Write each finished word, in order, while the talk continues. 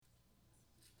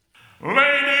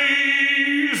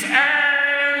Ladies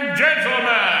and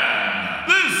gentlemen,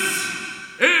 this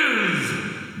is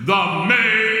the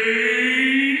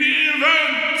main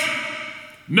event.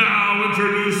 Now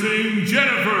introducing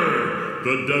Jennifer,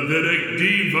 the Davidic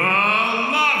Diva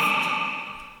Luft.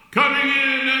 Coming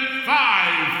in at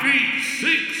 5 feet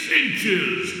 6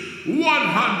 inches,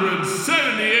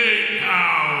 178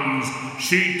 pounds.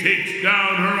 She takes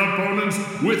down her opponents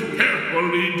with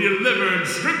carefully delivered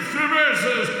scripture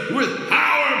verses with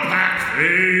power-packed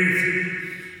faith.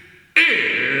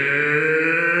 It's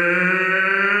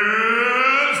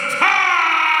time!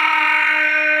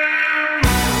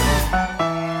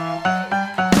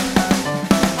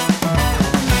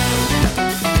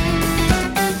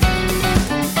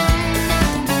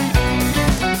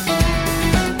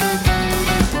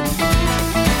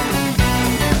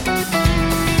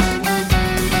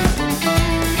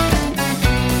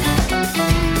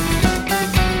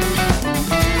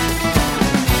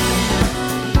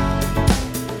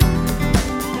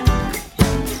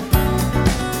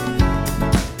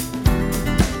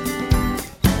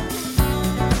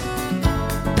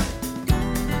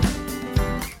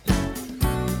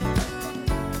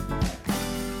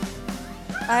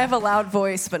 I have a loud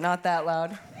voice, but not that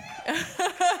loud.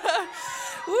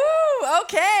 Woo,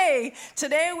 okay.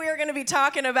 Today we are going to be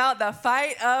talking about the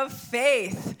fight of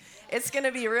faith. It's going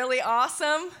to be really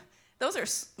awesome.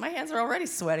 My hands are already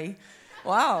sweaty.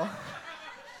 Wow.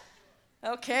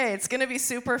 Okay, it's going to be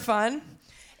super fun.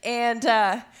 And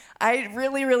I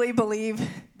really, really believe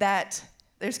that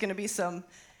there's going to be some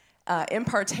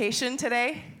impartation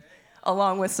today,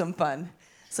 along with some fun.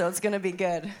 So it's going to be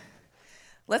good.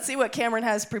 Let's see what Cameron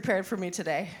has prepared for me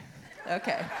today.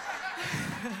 Okay.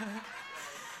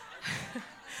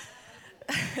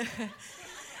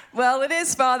 Well, it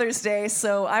is Father's Day,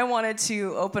 so I wanted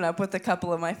to open up with a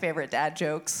couple of my favorite dad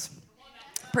jokes.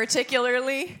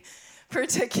 Particularly, I'm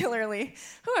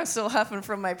still huffing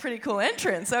from my pretty cool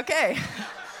entrance. Okay.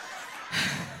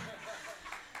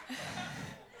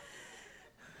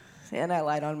 And I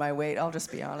lied on my weight, I'll just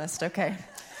be honest. Okay.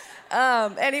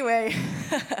 Anyway.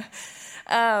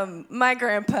 My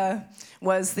grandpa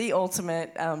was the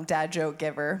ultimate dad joke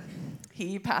giver.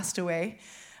 He passed away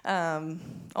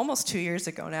almost 2 years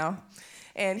ago now.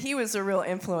 And he was a real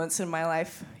influence in my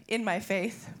life, in my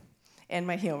faith, and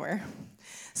my humor.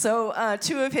 So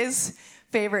two of his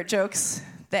favorite jokes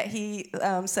that he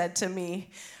said to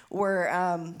me were,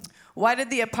 why did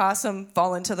the opossum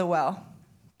fall into the well?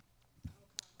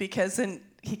 Because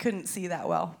he couldn't see that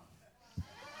well.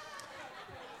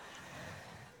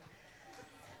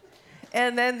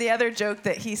 And then the other joke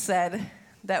that he said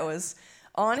that was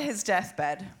on his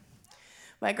deathbed,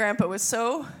 my grandpa was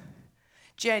so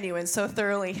genuine, so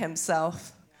thoroughly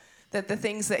himself, that the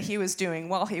things that he was doing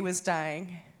while he was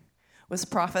dying was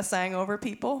prophesying over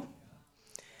people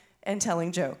and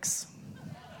telling jokes.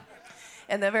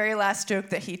 And the very last joke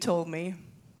that he told me,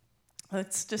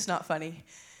 it's just not funny,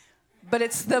 but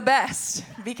it's the best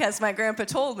because my grandpa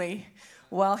told me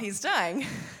while he's dying.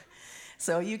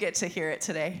 So you get to hear it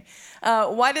today.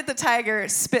 Why did the tiger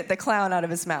spit the clown out of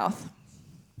his mouth?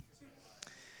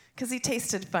 Because he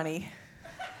tasted funny.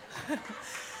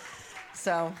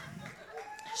 So,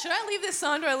 should I leave this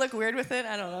on? Do I look weird with it?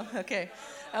 I don't know. Okay.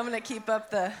 I'm going to keep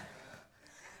up the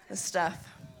stuff.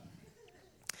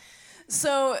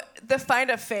 So, the fight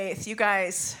of faith, you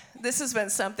guys, this has been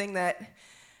something that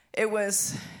it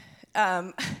was...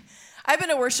 I've been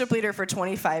a worship leader for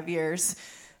 25 years.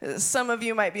 Some of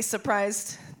you might be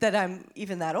surprised that I'm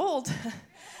even that old,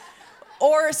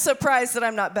 or surprised that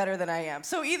I'm not better than I am.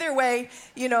 So either way,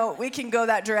 we can go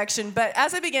that direction. But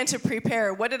as I began to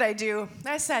prepare, what did I do?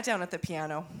 I sat down at the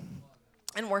piano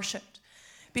and worshiped,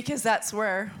 because that's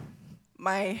where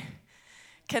my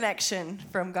connection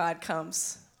from God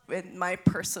comes, in my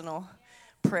personal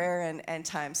prayer and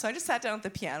time. So I just sat down at the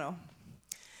piano,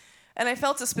 and I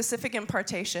felt a specific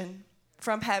impartation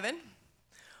from heaven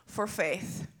for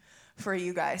faith for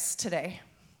you guys today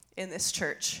in this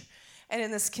church and in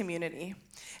this community.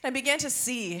 And I began to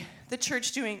see the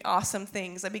church doing awesome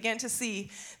things. I began to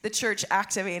see the church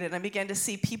activated. I began to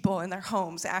see people in their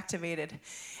homes activated.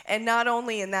 And not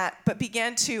only in that, but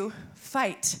began to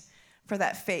fight for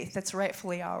that faith that's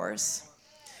rightfully ours.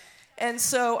 And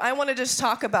so I want to just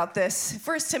talk about this.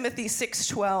 1 Timothy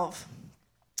 6:12,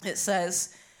 it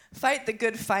says, fight the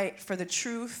good fight for the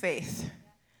true faith.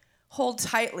 Hold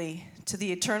tightly to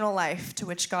the eternal life to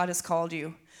which God has called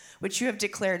you, which you have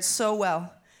declared so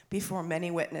well before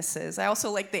many witnesses. I also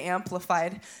like the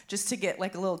Amplified, just to get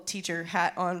like a little teacher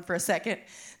hat on for a second.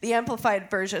 The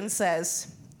Amplified version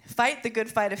says, fight the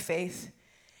good fight of faith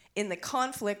in the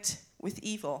conflict with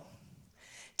evil.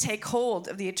 take hold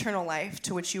of the eternal life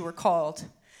to which you were called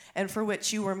and for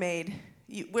which you made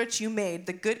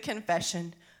the good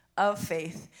confession of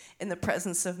faith in the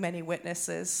presence of many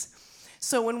witnesses.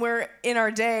 So when we're in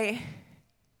our day,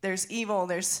 there's evil,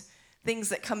 there's things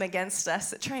that come against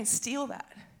us that try and steal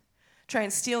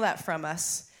that from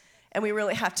us. And we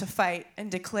really have to fight and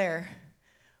declare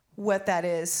what that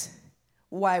is,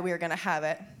 why we're going to have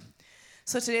it.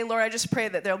 So today, Lord, I just pray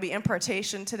that there'll be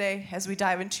impartation today as we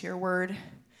dive into your word.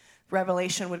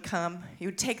 Revelation would come. You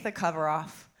would take the cover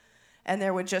off, and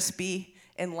there would just be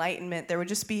enlightenment. There would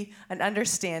just be an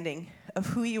understanding of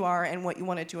who you are and what you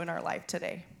want to do in our life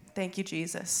today. Thank you,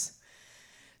 Jesus.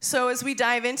 So as we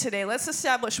dive in today, let's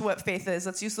establish what faith is.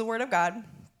 Let's use the word of God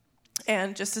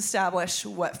and just establish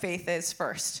what faith is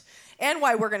first and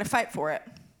why we're going to fight for it.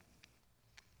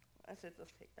 I said,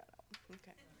 let's take that out.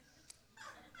 Okay.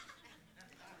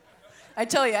 I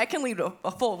tell you, I can lead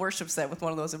a full worship set with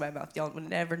one of those in my mouth. Y'all would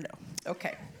never know.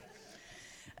 Okay.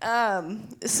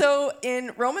 So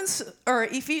in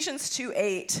Ephesians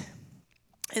 2:8,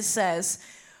 it says,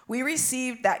 we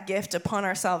received that gift upon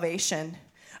our salvation.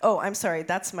 Oh, I'm sorry,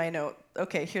 that's my note.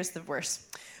 Okay, here's the verse.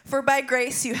 For by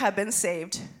grace you have been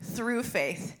saved through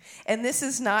faith, and this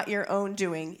is not your own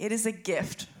doing. It is a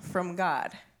gift from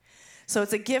God. So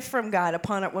it's a gift from God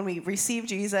upon it. When we receive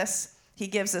Jesus, he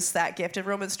gives us that gift. In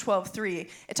Romans 12:3,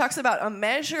 it talks about a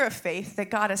measure of faith that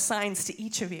God assigns to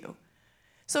each of you.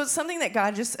 So it's something that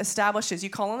God just establishes. You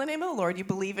call on the name of the Lord, you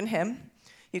believe in him,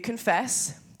 you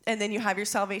confess, and then you have your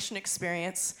salvation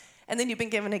experience, and then you've been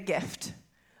given a gift,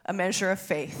 a measure of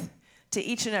faith to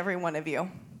each and every one of you.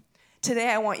 Today,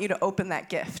 I want you to open that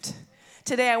gift.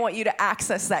 Today, I want you to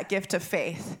access that gift of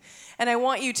faith. And I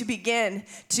want you to begin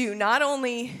to not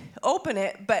only open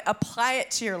it, but apply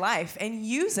it to your life and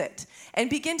use it. And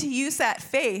begin to use that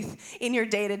faith in your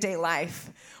day-to-day life.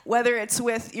 Whether it's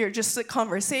with your just a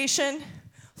conversation,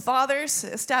 fathers,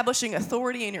 establishing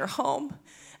authority in your home,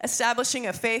 establishing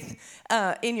a faith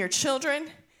in your children,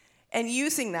 and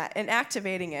using that and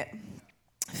activating it.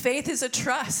 Faith is a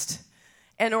trust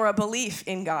and or a belief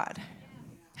in God.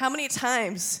 How many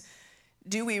times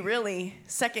do we really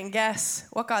second guess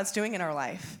what God's doing in our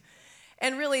life?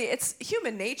 And really, it's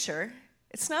human nature.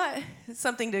 It's not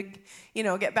something to,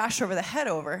 get bashed over the head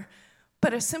over,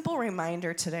 but a simple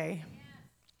reminder today.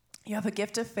 You have a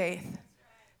gift of faith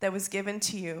that was given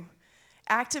to you.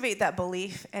 Activate that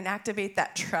belief and activate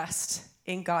that trust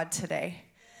in God today.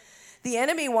 The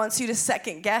enemy wants you to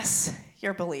second guess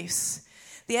your beliefs.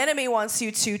 The enemy wants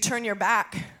you to turn your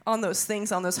back on those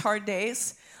things, on those hard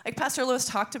days. Like Pastor Lewis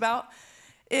talked about,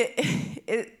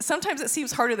 sometimes it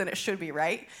seems harder than it should be,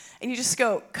 right? And you just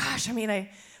go, gosh, I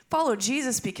followed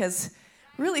Jesus because it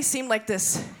really seemed like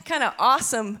this kind of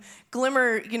awesome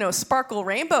glimmer, sparkle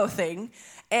rainbow thing.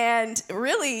 And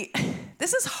really,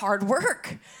 this is hard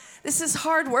work. This is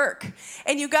hard work.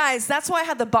 And you guys, that's why I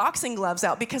had the boxing gloves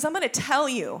out, because I'm going to tell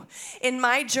you, in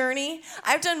my journey,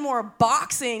 I've done more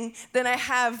boxing than I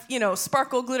have,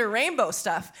 sparkle, glitter, rainbow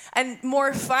stuff. And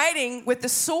more fighting with the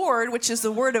sword, which is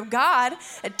the word of God,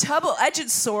 a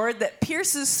double-edged sword that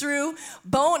pierces through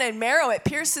bone and marrow. It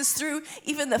pierces through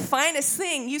even the finest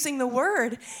thing, using the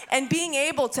word. And being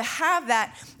able to have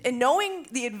that and knowing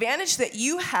the advantage that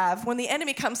you have when the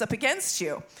enemy comes up against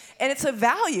you. And it's a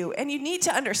value, and you need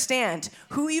to understand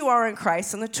who you are in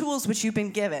Christ and the tools which you've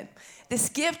been given. This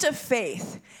gift of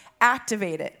faith,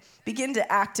 activate it. Begin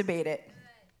to activate it.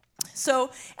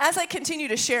 So as I continue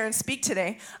to share and speak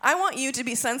today, I want you to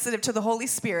be sensitive to the Holy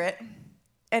Spirit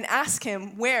and ask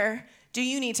him, where do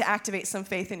you need to activate some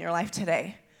faith in your life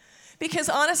today? Because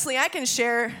honestly, I can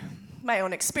share my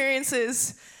own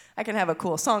experiences. I can have a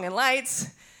cool song and lights.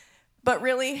 But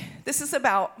really, this is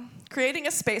about creating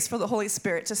a space for the Holy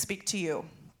Spirit to speak to you.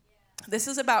 This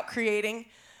is about creating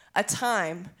a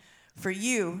time for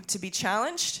you to be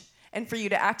challenged and for you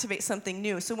to activate something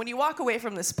new. So when you walk away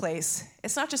from this place,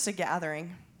 it's not just a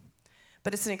gathering,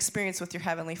 but it's an experience with your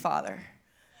Heavenly Father.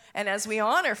 And as we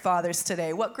honor fathers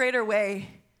today, what greater way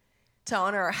to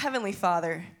honor our Heavenly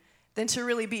Father than to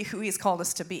really be who he's called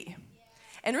us to be?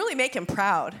 And really make him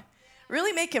proud.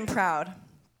 Really make him proud.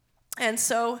 And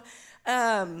so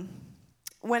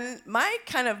when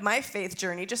my faith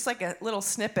journey, just like a little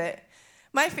snippet,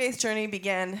 my faith journey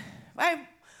began, I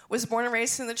was born and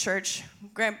raised in the church,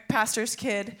 pastor's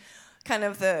kid, kind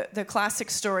of the classic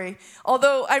story.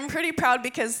 Although I'm pretty proud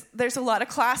because there's a lot of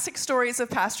classic stories of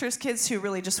pastor's kids who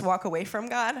really just walk away from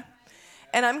God.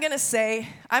 And I'm going to say,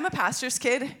 I'm a pastor's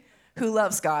kid who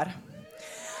loves God.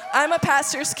 I'm a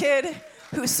pastor's kid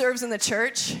who serves in the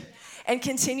church. and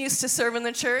continues to serve in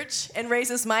the church and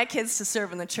raises my kids to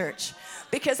serve in the church.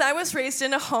 Because I was raised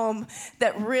in a home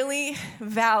that really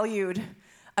valued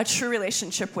a true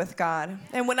relationship with God.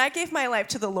 And when I gave my life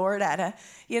to the Lord at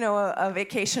a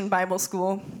vacation Bible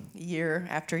school, year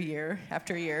after year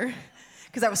after year,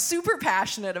 because I was super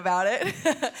passionate about it,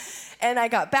 and I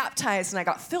got baptized and I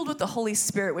got filled with the Holy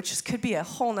Spirit, which could be a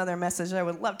whole nother message I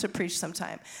would love to preach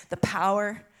sometime. The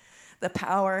power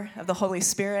of the Holy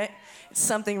Spirit. It's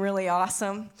something really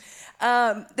awesome.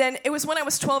 Then it was when I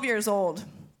was 12 years old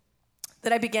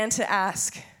that I began to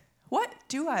ask, what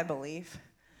do I believe?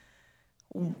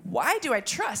 Why do I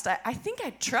trust? I think I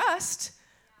trust,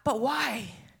 but why?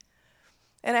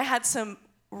 And I had some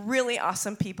really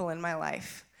awesome people in my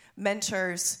life,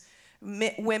 mentors,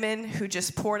 women who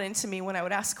just poured into me when I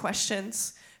would ask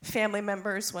questions, family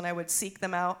members when I would seek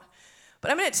them out.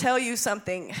 But I'm going to tell you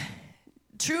something.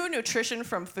 True nutrition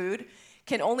from food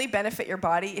can only benefit your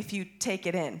body if you take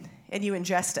it in and you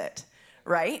ingest it,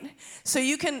 right? So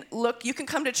you can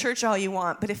come to church all you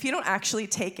want, but if you don't actually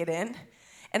take it in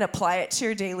and apply it to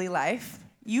your daily life,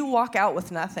 you walk out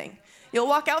with nothing. You'll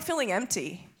walk out feeling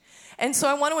empty. And so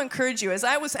I want to encourage you, as a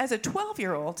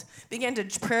 12-year-old, began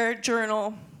to prayer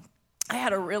journal. I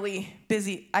have a really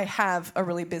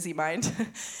busy mind.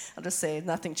 I'll just say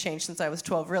nothing changed since I was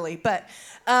 12, really. But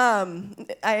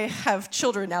I have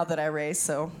children now that I raise,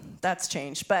 so that's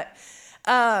changed. But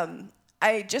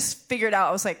I just figured out,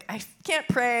 I was like, I can't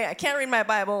pray, I can't read my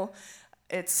Bible.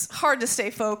 It's hard to stay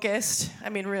focused. I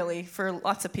mean, really, for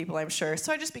lots of people, I'm sure.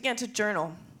 So I just began to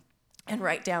journal and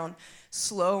write down,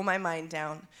 slow my mind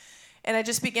down. And I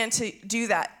just began to do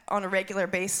that on a regular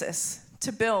basis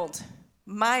to build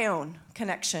my own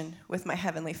connection with my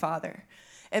Heavenly Father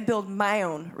and build my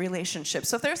own relationship.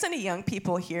 So if there's any young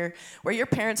people here where your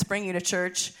parents bring you to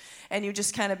church and you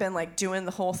just kind of been like doing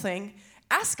the whole thing,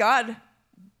 ask God,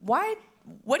 what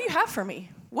do you have for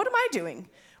me? What am I doing?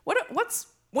 What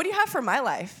do you have for my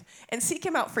life? And seek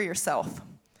him out for yourself.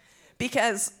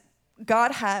 Because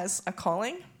God has a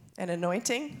calling, an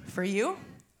anointing for you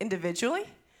individually,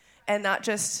 and not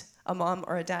just a mom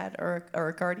or a dad or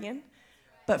a guardian,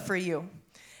 but for you.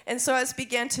 And so as I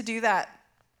began to do that,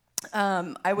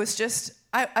 I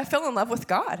fell in love with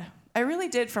God. I really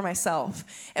did for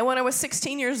myself. And when I was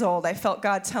 16 years old, I felt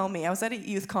God tell me, I was at a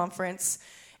youth conference,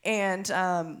 and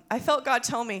I felt God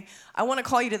tell me, I want to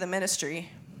call you to the ministry.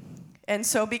 And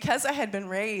so because I had been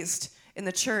raised in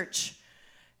the church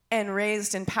and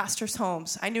raised in pastors'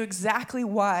 homes, I knew exactly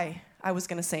why I was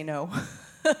going to say no.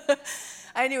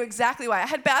 I knew exactly why. I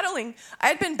had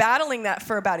been battling that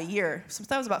for about a year,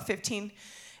 since I was about 15,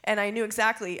 and I knew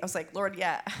exactly. I was like, Lord,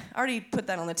 yeah, I already put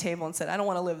that on the table and said, I don't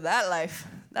want to live that life.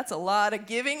 That's a lot of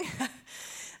giving.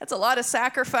 That's a lot of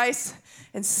sacrifice,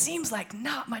 and seems like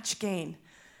not much gain,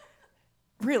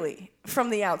 really, from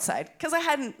the outside, because I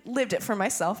hadn't lived it for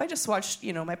myself. I just watched,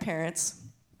 my parents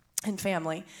and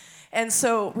family, and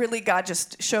so really God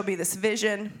just showed me this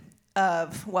vision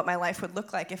of what my life would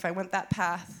look like if I went that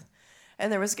path.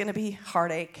 And there was going to be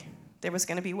heartache. There was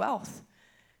going to be wealth.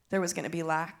 There was going to be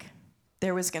lack.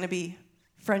 There was going to be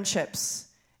friendships,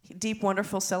 deep,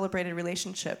 wonderful, celebrated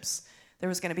relationships. There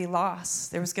was going to be loss.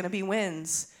 There was going to be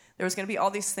wins. There was going to be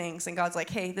all these things. And God's like,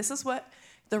 hey, this is what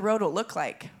the road will look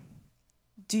like.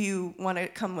 Do you want to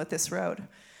come with this road?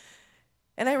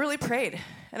 And I really prayed.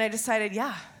 And I decided,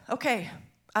 yeah, okay,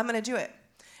 I'm going to do it.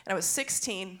 And I was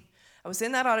 16. I was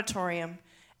in that auditorium.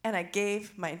 And I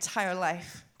gave my entire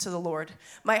life to the Lord.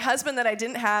 My husband that I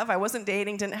didn't have, I wasn't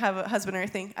dating, didn't have a husband or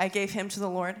anything, I gave him to the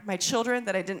Lord. My children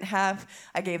that I didn't have,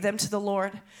 I gave them to the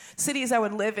Lord. Cities I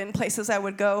would live in, places I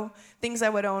would go, things I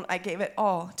would own, I gave it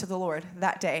all to the Lord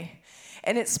that day.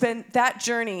 And it's been that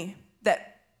journey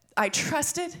that I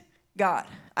trusted God.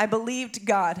 I believed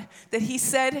God, that he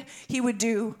said he would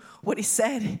do what he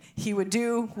said he would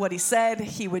do, what he said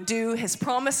he would do. His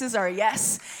promises are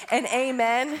yes and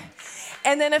amen.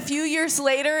 And then a few years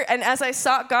later, and as I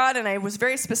sought God, and I was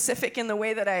very specific in the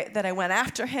way that I went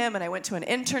after him, and I went to an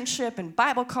internship and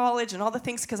Bible college and all the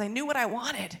things because I knew what I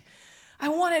wanted. I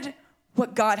wanted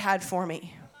what God had for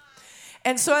me.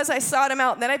 And so as I sought him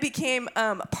out, then I became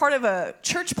part of a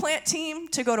church plant team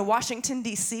to go to Washington,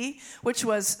 D.C., which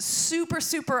was super,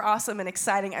 super awesome and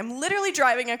exciting. I'm literally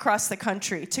driving across the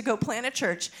country to go plant a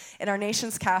church in our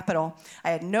nation's capital.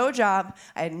 I had no job.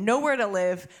 I had nowhere to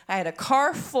live. I had a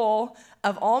car full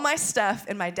of all my stuff,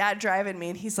 and my dad driving me,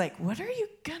 and he's like, what are you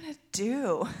going to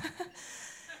do?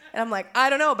 And I'm like,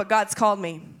 I don't know, but God's called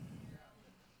me.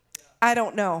 I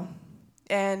don't know.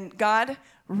 And God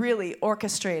really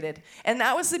orchestrated. And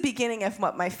that was the beginning of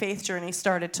what my faith journey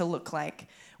started to look like,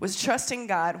 was trusting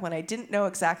God when I didn't know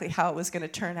exactly how it was going to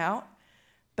turn out,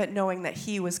 but knowing that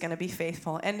he was going to be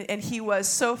faithful. And he was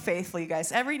so faithful, you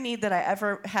guys. Every need that I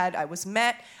ever had, I was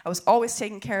met. I was always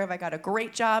taken care of. I got a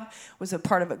great job, was a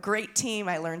part of a great team.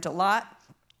 I learned a lot,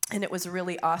 and it was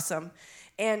really awesome.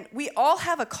 And we all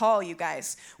have a call, you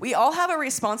guys. We all have a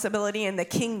responsibility in the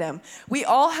kingdom. We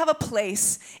all have a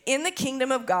place in the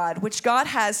kingdom of God, which God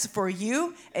has for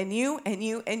you and you and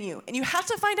you and you. And you have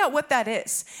to find out what that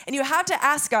is. And you have to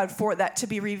ask God for that to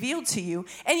be revealed to you.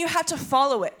 And you have to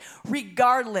follow it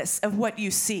regardless of what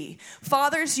you see.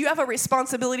 Fathers, you have a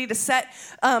responsibility to set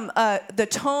the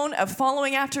tone of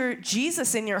following after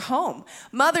Jesus in your home.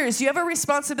 Mothers, you have a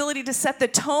responsibility to set the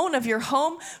tone of your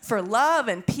home for love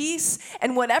and peace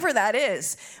and whatever that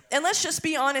is. And let's just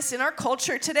be honest, in our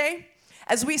culture today,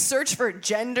 as we search for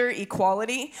gender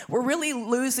equality, we're really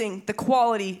losing the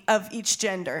quality of each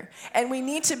gender. And we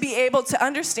need to be able to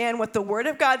understand what the Word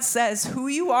of God says, who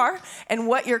you are and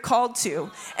what you're called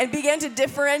to, and begin to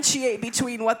differentiate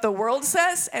between what the world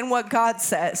says and what God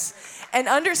says, and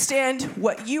understand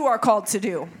what you are called to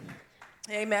do.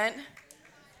 Amen.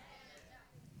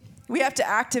 We have to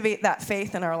activate that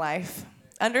faith in our life,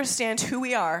 understand who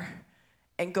we are,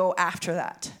 and go after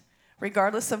that,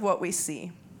 regardless of what we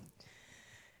see.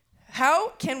 How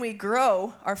can we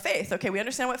grow our faith? Okay, we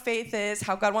understand what faith is,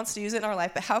 how God wants to use it in our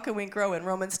life, but how can we grow? In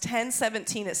Romans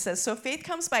 10:17, it says, so faith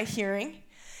comes by hearing,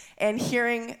 and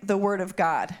hearing the word of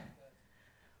God.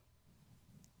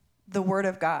 The word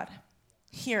of God.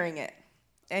 Hearing it,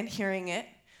 and hearing it,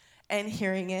 and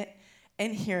hearing it,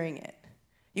 and hearing it.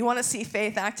 You want to see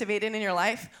faith activated in your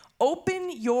life? Open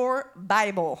your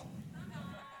Bible.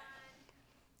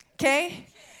 Okay?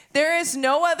 There is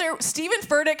no other. Stephen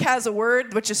Furtick has a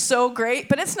word which is so great,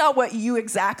 but it's not what you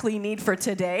exactly need for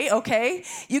today, okay?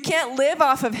 You can't live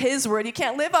off of his word. You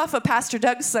can't live off of Pastor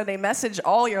Doug's Sunday message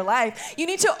all your life. You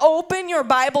need to open your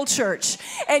Bible, church,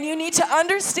 and you need to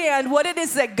understand what it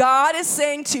is that God is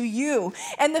saying to you.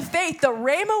 And the faith, the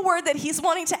Rhema word that he's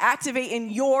wanting to activate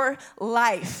in your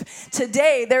life.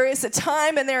 Today, there is a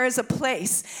time and there is a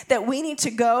place that we need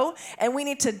to go, and we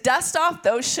need to dust off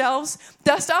those shelves,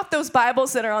 dust off those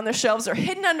Bibles that are on the shelves or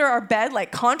hidden under our bed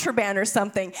like contraband or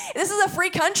something. This is a free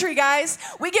country, guys.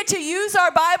 We get to use our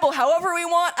Bible however we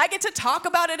want. I get to talk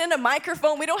about it in a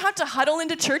microphone. We don't have to huddle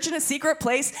into church in a secret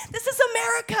place. This is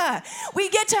America. We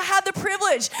get to have the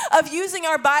privilege of using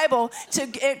our Bible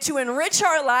to enrich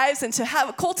our lives and to have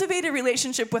a cultivated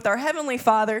relationship with our Heavenly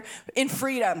Father in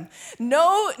freedom.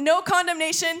 No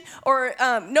condemnation or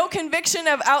no conviction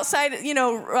of outside,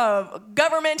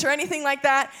 government or anything like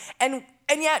that.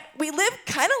 And yet we live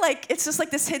kind of like it's just like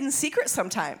this hidden secret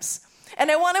sometimes.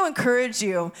 And I want to encourage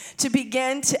you to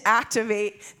begin to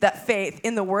activate that faith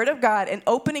in the Word of God and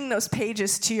opening those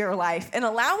pages to your life and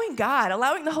allowing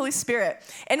the Holy Spirit.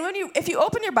 And if you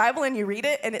open your Bible and you read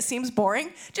it and it seems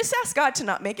boring, just ask God to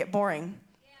not make it boring.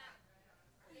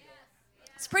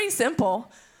 It's pretty simple.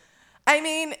 I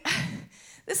mean,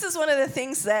 this is one of the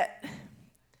things that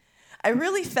I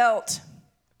really felt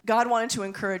God wanted to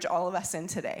encourage all of us in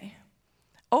today.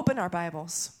 Open our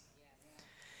Bibles.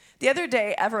 The other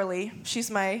day, Everly,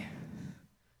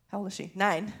 how old is she?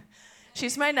 9.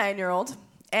 She's my 9-year-old,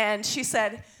 and she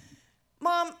said,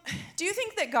 Mom, do you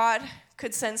think that God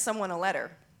could send someone a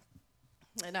letter?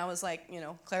 And I was like,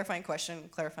 clarifying question.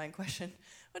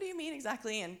 What do you mean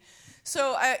exactly? And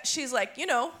so she's like,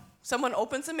 someone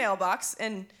opens a mailbox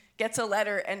and gets a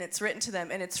letter, and it's written to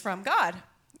them, and it's from God.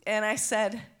 And I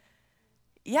said,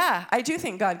 yeah, I do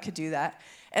think God could do that.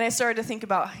 And I started to think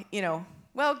about,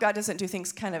 God doesn't do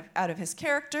things kind of out of his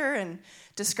character, and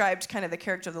described kind of the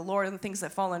character of the Lord and the things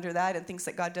that fall under that and things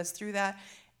that God does through that.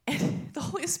 And the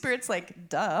Holy Spirit's like,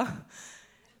 duh,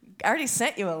 I already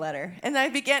sent you a letter. And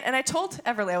I told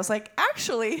Everly, I was like,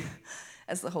 actually,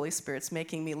 as the Holy Spirit's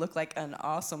making me look like an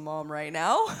awesome mom right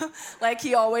now, like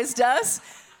he always does,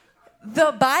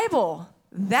 the Bible,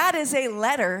 that is a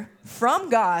letter from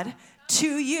God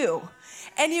to you.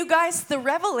 And you guys, the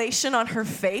revelation on her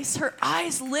face, her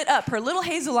eyes lit up, her little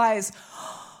hazel eyes.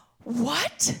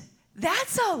 What?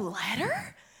 That's a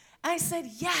letter? I said,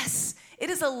 yes, it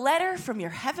is a letter from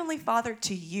your Heavenly Father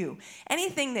to you.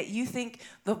 Anything that you think,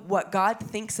 what God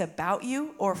thinks about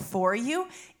you or for you,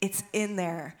 it's in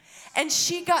there. And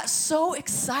she got so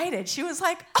excited. She was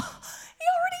like, oh, he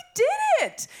already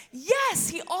did it. Yes,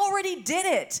 he already did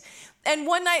it. And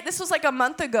one night, this was like a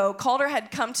month ago, Calder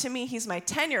had come to me. He's my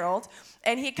 10-year-old.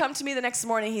 And he'd come to me the next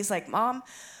morning. He's like, Mom,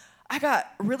 I got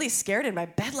really scared in my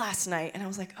bed last night. And I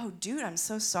was like, oh, dude, I'm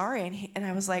so sorry. And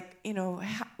I was like,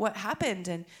 what happened?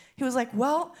 And he was like,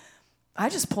 well, I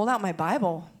just pulled out my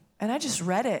Bible and I just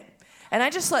read it. And I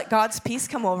just let God's peace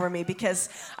come over me because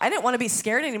I didn't want to be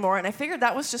scared anymore. And I figured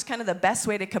that was just kind of the best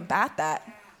way to combat that.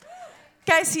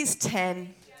 Guys, he's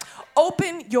 10.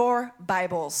 Open your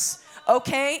Bibles,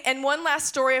 okay? And one last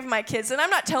story of my kids, and I'm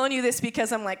not telling you this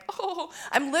because I'm like, oh,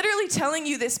 I'm literally telling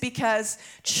you this because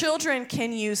children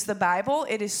can use the Bible.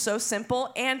 It is so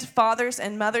simple, and fathers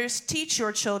and mothers, teach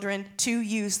your children to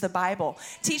use the Bible.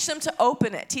 Teach them to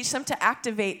open it. Teach them to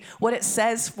activate what it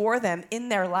says for them in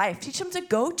their life. Teach them to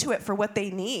go to it for what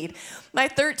they need. My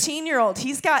 13-year-old,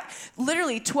 he's got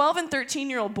literally 12 and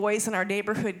 13-year-old boys in our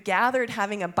neighborhood gathered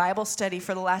having a Bible study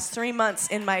for the last 3 months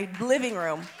in my living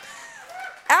room.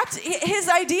 His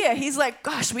idea, he's like,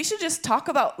 gosh, we should just talk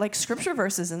about like scripture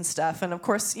verses and stuff. And of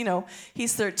course, you know,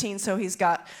 he's 13, so he's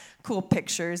got cool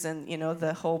pictures and, you know,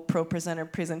 the whole pro presenter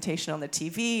presentation on the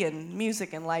TV and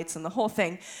music and lights and the whole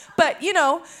thing. But, you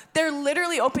know, they're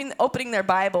literally opening their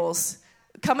Bibles,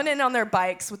 coming in on their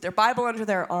bikes with their Bible under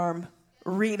their arm,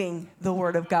 reading the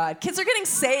Word of God. Kids are getting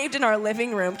saved in our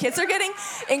living room. Kids are getting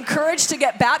encouraged to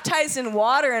get baptized in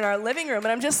water in our living room.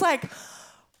 And I'm just like,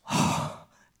 oh,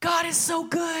 God is so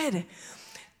good.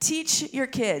 Teach your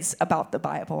kids about the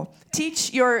Bible.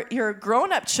 Teach your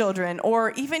grown-up children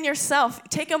or even yourself.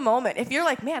 Take a moment. If you're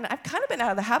like, man, I've kind of been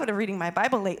out of the habit of reading my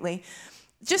Bible lately,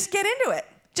 just get into it.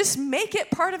 Just make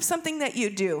it part of something that you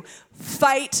do.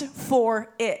 Fight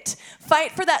for it.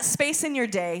 Fight for that space in your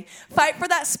day. Fight for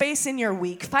that space in your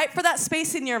week. Fight for that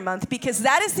space in your month, because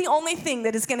that is the only thing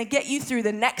that is going to get you through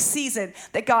the next season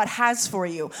that God has for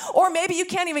you. Or maybe you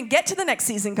can't even get to the next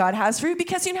season God has for you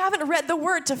because you haven't read the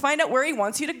Word to find out where He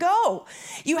wants you to go.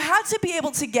 You have to be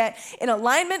able to get in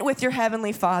alignment with your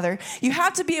Heavenly Father. You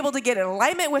have to be able to get in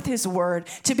alignment with His Word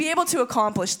to be able to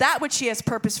accomplish that which He has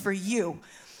purposed for you.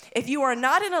 If you are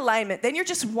not in alignment, then you're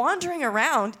just wandering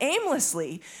around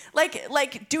aimlessly,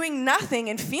 like doing nothing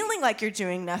and feeling like you're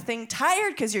doing nothing,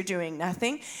 tired because you're doing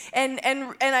nothing. And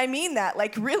I mean that,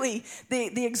 like really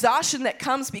the exhaustion that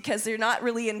comes because you're not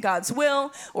really in God's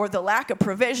will, or the lack of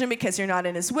provision because you're not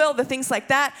in His will, the things like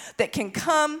that can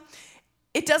come.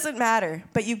 It doesn't matter,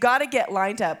 but you got to get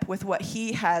lined up with what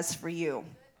He has for you.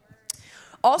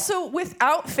 Also,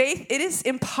 without faith, it is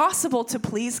impossible to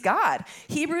please God.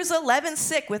 Hebrews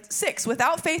 11:6,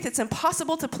 without faith, it's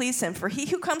impossible to please Him. For he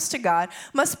who comes to God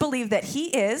must believe that He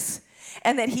is,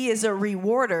 and that He is a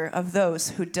rewarder of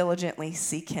those who diligently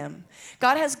seek Him.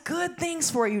 God has good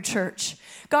things for you, church.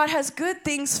 God has good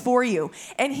things for you,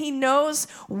 and He knows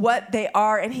what they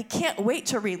are, and He can't wait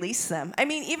to release them. I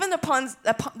mean, even upon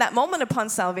that moment upon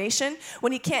salvation,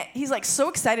 when He's like so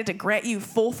excited to grant you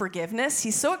full forgiveness.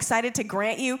 He's so excited to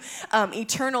grant you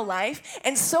eternal life,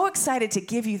 and so excited to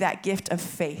give you that gift of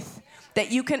faith that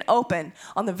you can open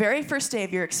on the very first day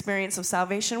of your experience of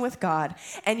salvation with God,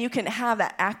 and you can have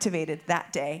that activated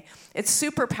that day. It's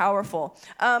super powerful.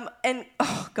 And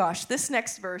oh gosh, this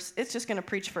next verse, it's just going to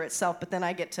preach for itself, but then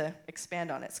I get to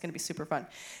expand on it. It's going to be super fun.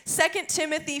 2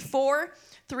 Timothy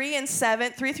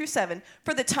 4:3 through 7.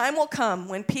 For the time will come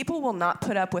when people will not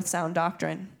put up with sound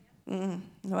doctrine.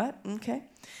 What? Okay.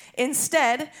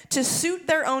 Instead, to suit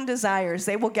their own desires,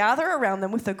 they will gather around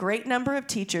them with a great number of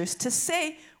teachers to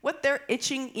say what their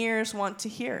itching ears want to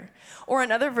hear. Or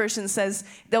another version says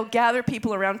they'll gather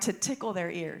people around to tickle their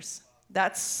ears.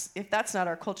 If that's not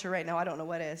our culture right now, I don't know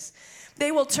what is.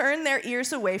 They will turn their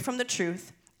ears away from the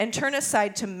truth and turn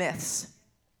aside to myths.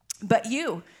 But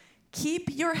you, keep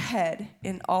your head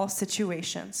in all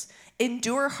situations.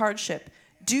 Endure hardship.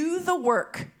 Do the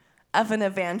work of an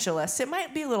evangelist. It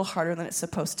might be a little harder than it's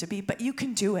supposed to be, but you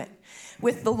can do it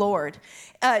with the Lord.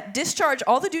 Discharge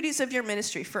all the duties of your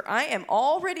ministry, for I am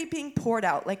already being poured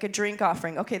out like a drink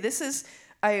offering. Okay, this is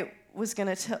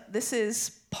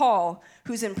Paul,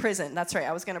 who's in prison. That's right,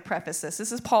 I was going to preface this.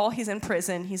 This is Paul, he's in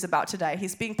prison, he's about to die.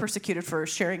 He's being persecuted for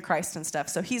sharing Christ and stuff.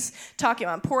 So he's talking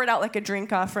about, pour it out like a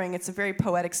drink offering. It's a very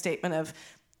poetic statement of,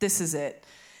 this is it.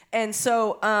 And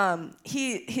so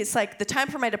he's like, the time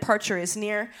for my departure is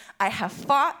near. I have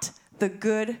fought the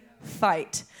good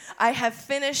fight. I have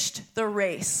finished the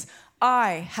race.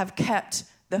 I have kept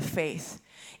the faith.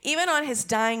 Even on his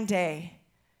dying day,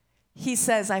 he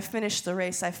says, I finished the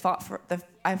race. I fought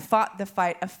the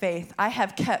fight of faith. I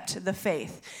have kept the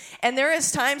faith. And there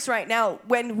is times right now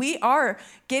when we are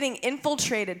getting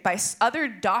infiltrated by other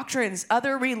doctrines,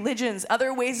 other religions,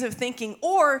 other ways of thinking,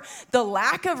 or the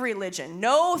lack of religion.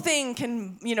 No thing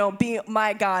can, be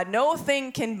my God. No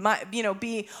thing can,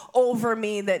 be over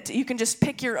me, that you can just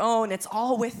pick your own. It's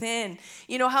all within.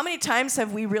 How many times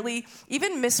have we really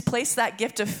even misplaced that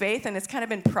gift of faith, and it's kind of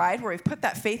been pride where we've put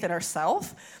that faith in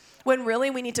ourselves, when really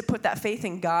we need to put that faith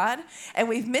in God, and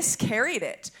we've miscarried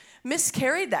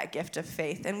that gift of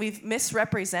faith, and we've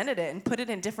misrepresented it and put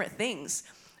it in different things.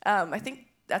 I think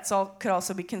that's all could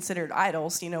also be considered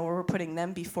idols, where we're putting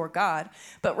them before God.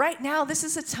 But right now, this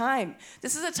is a time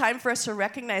for us to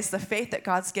recognize the faith that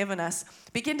God's given us,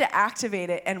 begin to activate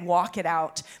it and walk it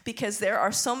out, because there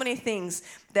are so many things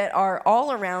that are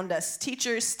all around us.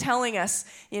 Teachers telling us,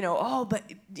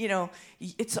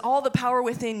 it's all the power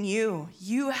within you.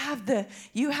 You have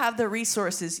the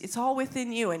resources. It's all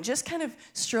within you. And just kind of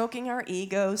stroking our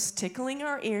egos, tickling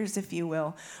our ears, if you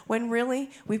will, when really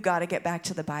we've got to get back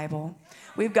to the Bible.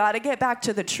 We've got to get back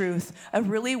to the truth of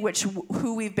really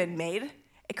who we've been made,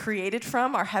 created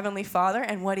from, our Heavenly Father,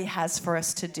 and what He has for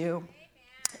us to do.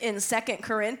 In 2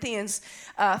 Corinthians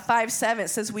 5:7, it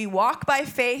says, we walk by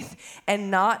faith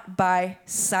and not by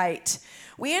sight.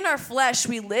 We in our flesh,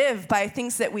 we live by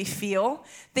things that we feel,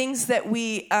 things that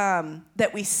we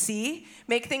see,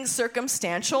 make things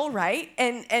circumstantial, right?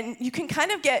 And you can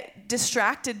kind of get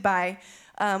distracted by,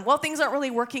 things aren't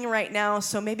really working right now,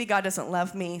 so maybe God doesn't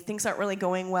love me. Things aren't really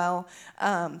going well.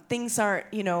 Things aren't,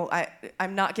 I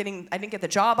didn't get the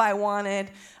job I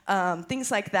wanted. Things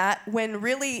like that. When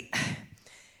really,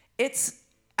 as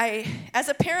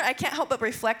a parent, I can't help but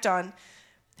reflect on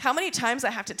how many times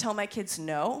I have to tell my kids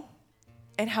no,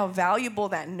 and how valuable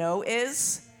that no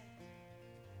is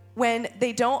when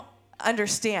they don't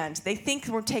understand. They think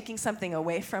we're taking something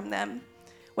away from them,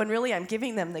 when really I'm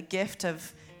giving them the gift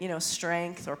of,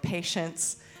 strength or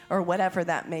patience or whatever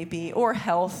that may be, or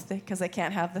health, because they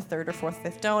can't have the third or fourth,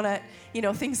 fifth donut,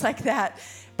 things like that.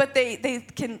 But they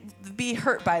can be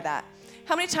hurt by that.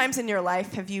 How many times in your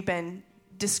life have you been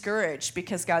discouraged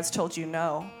because God's told you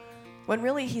no, when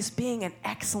really He's being an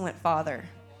excellent father,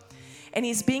 and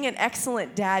He's being an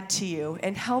excellent dad to you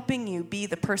and helping you be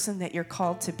the person that you're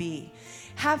called to be?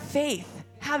 Have faith,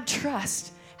 have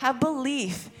trust, have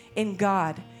belief in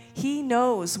God. He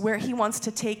knows where He wants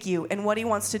to take you and what He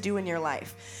wants to do in your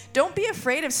life. Don't be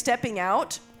afraid of stepping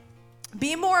out.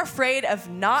 Be more afraid of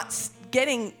not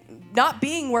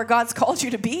being where God's called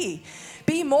you to be.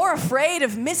 Be more afraid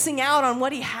of missing out on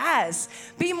what He has.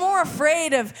 Be more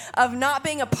afraid of not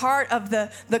being a part of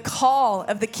the call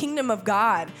of the kingdom of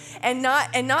God, and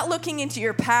not looking into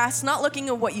your past, not looking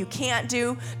at what you can't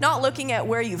do, not looking at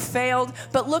where you failed,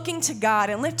 but looking to God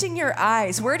and lifting your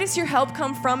eyes. Where does your help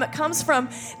come from? It comes from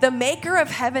the maker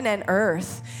of heaven and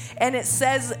earth. And it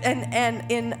says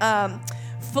in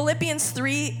Philippians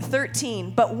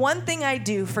 3:13, but one thing I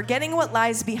do, forgetting what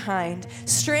lies behind,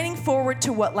 straining forward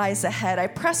to what lies ahead, I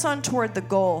press on toward the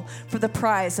goal for the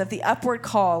prize of the upward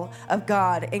call of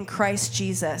God in Christ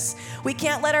Jesus. We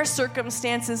can't let our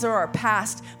circumstances or our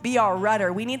past be our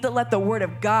rudder. We need to let the Word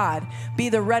of God be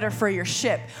the rudder for your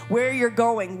ship, where you're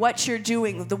going, what you're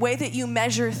doing, the way that you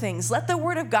measure things. Let the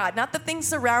Word of God, not the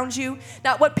things around you,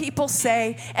 not what people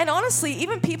say, and honestly,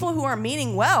 even people who are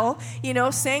meaning well,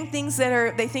 saying things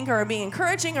that they think are being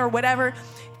encouraging or whatever.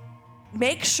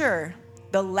 Make sure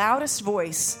the loudest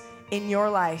voice in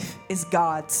your life is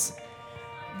God's.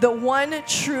 The one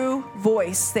true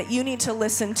voice that you need to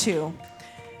listen to.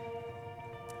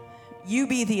 You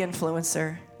be the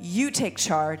influencer. You take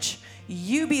charge.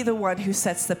 You be the one who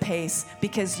sets the pace,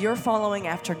 because you're following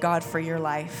after God for your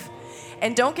life.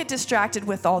 And don't get distracted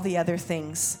with all the other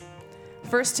things.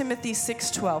 1 Timothy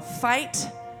 6:12, fight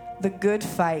the good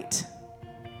fight.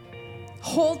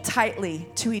 Hold tightly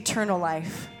to eternal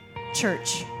life.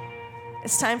 Church,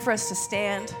 it's time for us to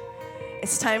stand.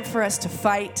 It's time for us to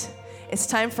fight. It's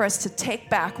time for us to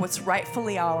take back what's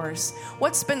rightfully ours.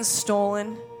 What's been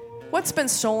stolen? What's been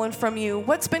stolen from you?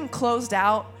 What's been closed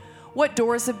out? What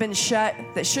doors have been shut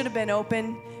that should have been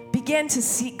open? Begin to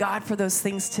seek God for those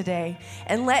things today,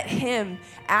 and let Him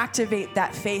activate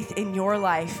that faith in your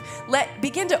life.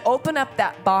 Begin to open up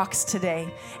that box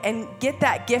today and get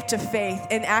that gift of faith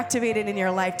and activate it in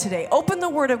your life today. Open the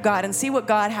Word of God and see what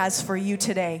God has for you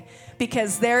today,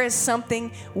 because there is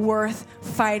something worth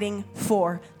fighting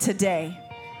for today.